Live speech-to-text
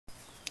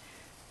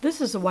This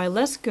is a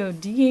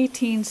Wilesco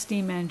D-18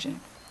 steam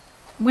engine.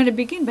 I'm going to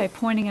begin by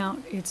pointing out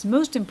its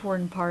most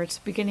important parts,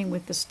 beginning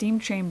with the steam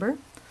chamber,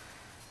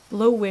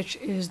 below which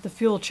is the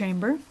fuel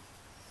chamber.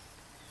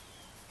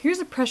 Here's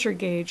a pressure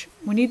gauge.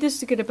 We need this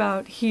to get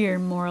about here,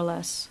 more or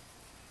less.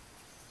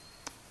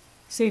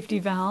 Safety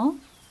valve,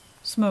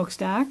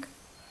 smokestack.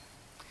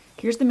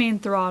 Here's the main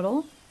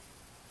throttle.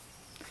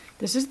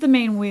 This is the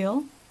main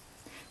wheel.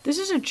 This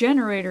is a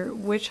generator,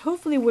 which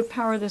hopefully would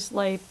power this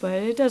light, but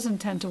it doesn't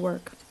tend to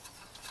work.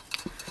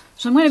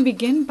 So I'm going to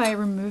begin by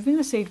removing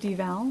the safety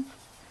valve,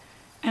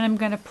 and I'm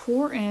going to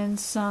pour in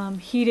some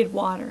heated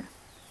water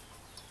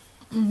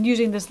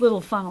using this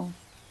little funnel.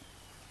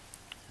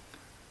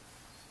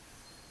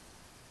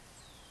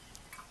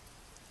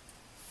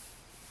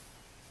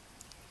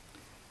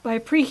 By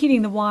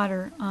preheating the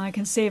water, I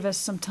can save us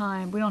some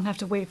time. We don't have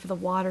to wait for the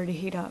water to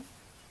heat up.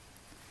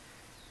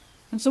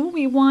 And so what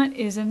we want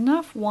is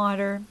enough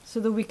water so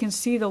that we can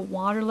see the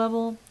water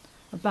level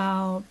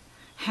about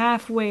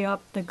halfway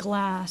up the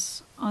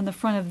glass on the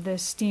front of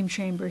this steam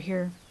chamber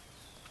here.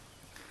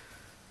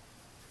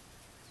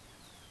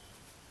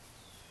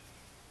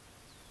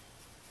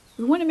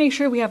 We want to make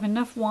sure we have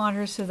enough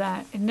water so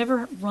that it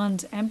never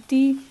runs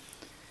empty.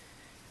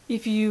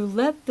 If you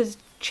let the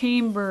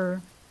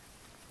chamber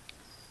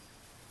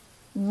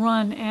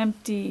run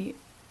empty,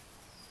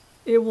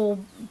 it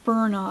will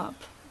burn up.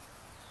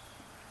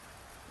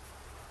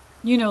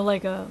 You know,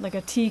 like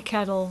a tea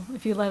kettle,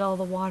 if you let all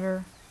the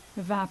water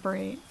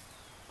evaporate.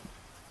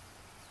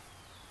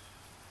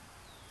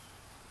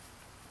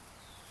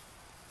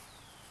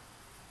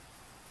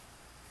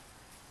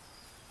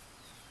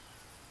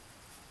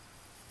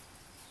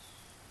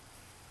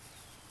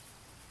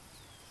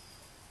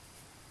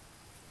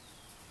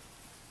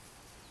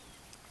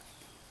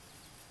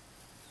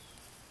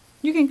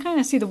 You can kind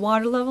of see the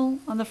water level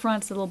on the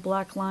front, it's a little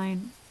black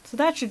line. So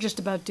that should just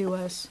about do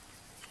us.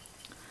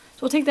 So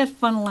we'll take that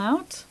funnel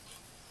out.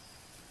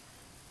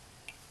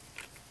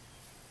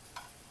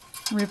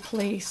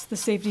 Replace the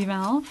safety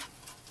valve.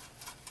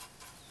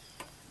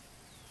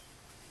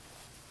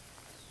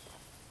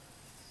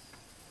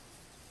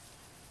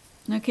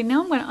 Okay,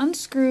 now I'm going to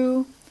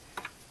unscrew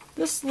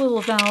this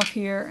little valve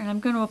here, and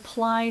I'm going to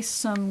apply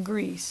some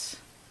grease.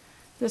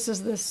 This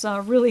is this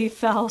really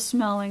foul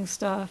smelling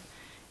stuff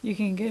you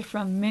can get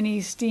from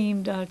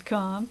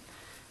ministeam.com.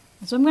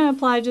 So I'm going to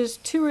apply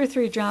just 2 or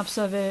 3 drops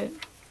of it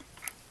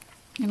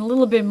and a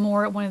little bit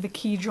more at one of the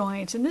key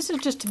joints. And this is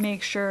just to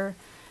make sure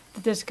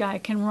that this guy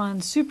can run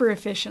super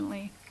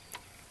efficiently.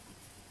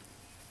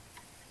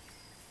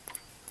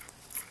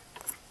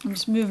 I'm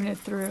just moving it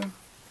through.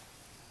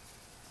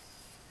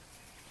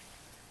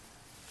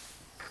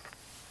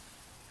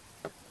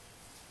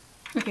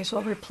 Okay, so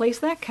I'll replace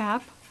that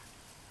cap.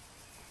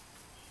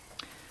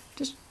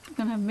 Just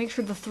gonna make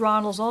sure the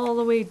throttle's all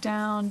the way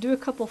down, do a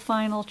couple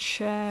final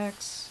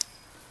checks.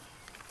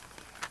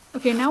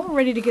 Okay, now we're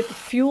ready to get the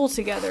fuel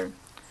together.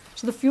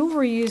 So the fuel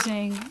we're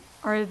using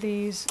are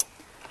these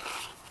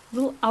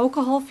little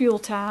alcohol fuel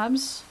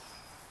tabs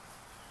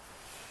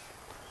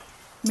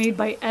made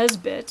by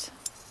Esbit.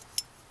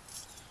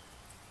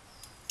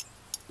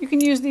 You can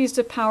use these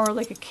to power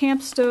like a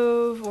camp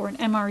stove or an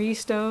MRE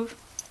stove.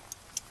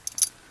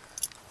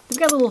 They've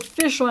got a little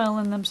fish oil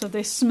in them, so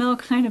they smell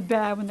kind of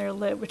bad when they're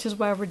lit, which is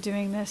why we're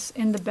doing this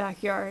in the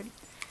backyard.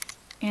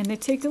 And they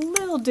take a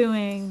little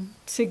doing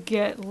to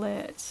get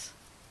lit.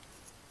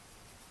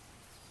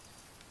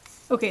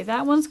 Okay,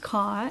 that one's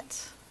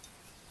caught.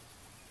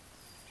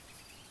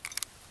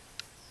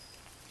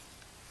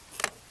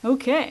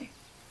 Okay.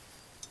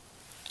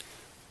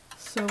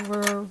 So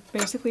we're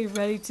basically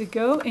ready to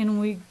go. In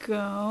we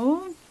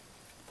go.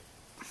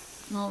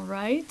 All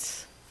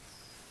right.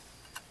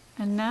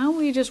 And now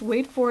we just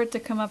wait for it to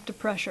come up to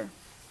pressure.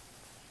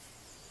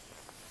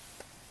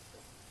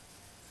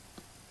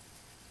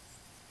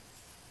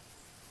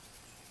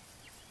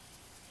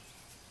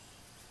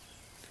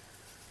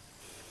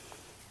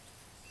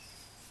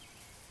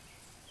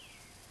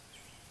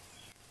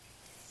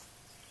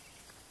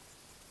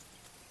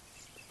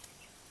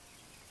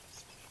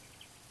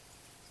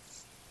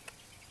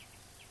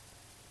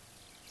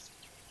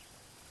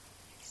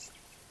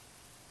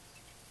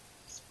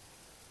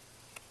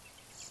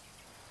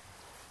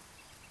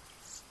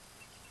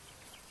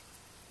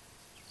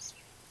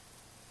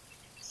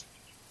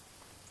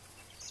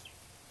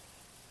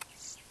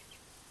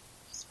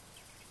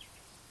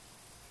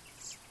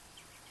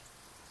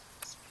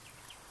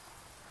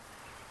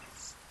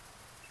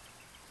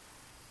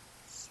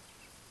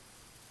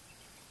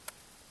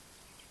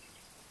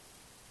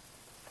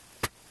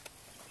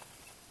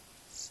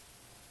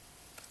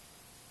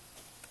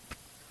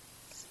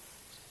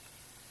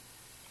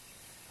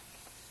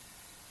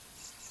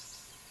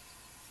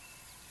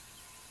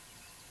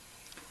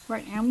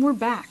 Right, and we're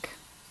back.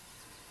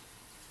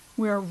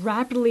 We are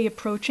rapidly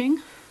approaching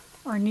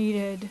our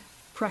needed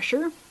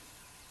pressure.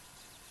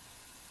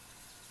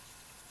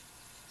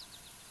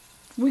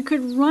 We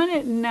could run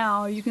it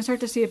now. You can start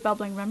to see it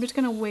bubbling, but I'm just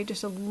going to wait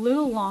just a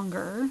little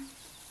longer.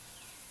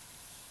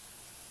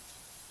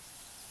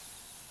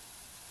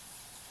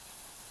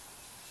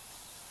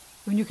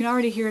 And you can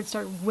already hear it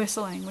start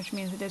whistling, which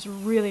means it is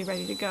really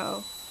ready to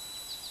go.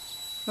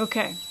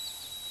 Okay.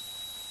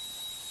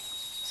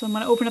 So I'm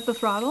going to open up the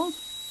throttle.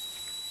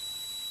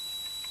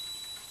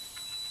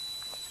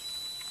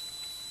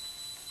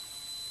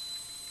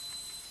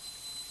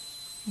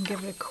 And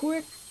give it a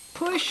quick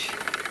push.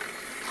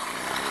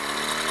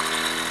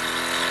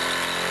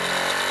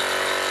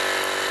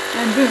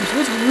 And boom, so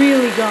it's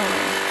really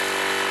going.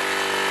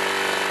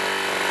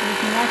 You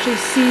can actually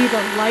see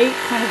the light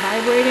kind of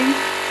vibrating.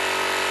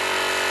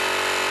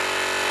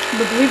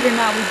 But believe it or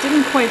not, we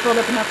didn't quite build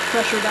up enough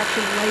pressure to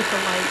actually light the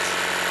light.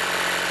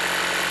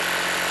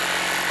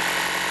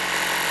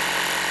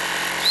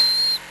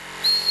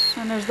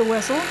 And there's the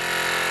whistle.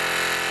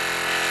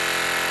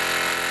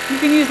 You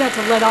can use that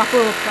to let off a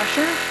little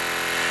pressure.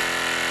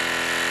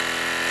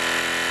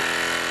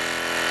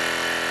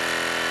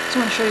 Just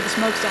want to show you the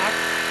smokestack.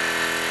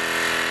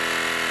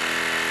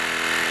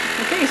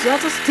 Okay, so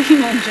that's a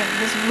steam engine.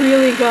 It's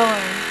really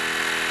going.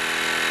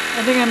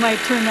 I think I might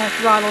turn that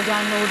throttle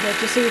down a little bit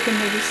just so you can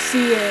maybe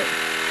see it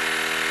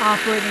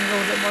operating a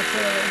little bit more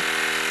clearly.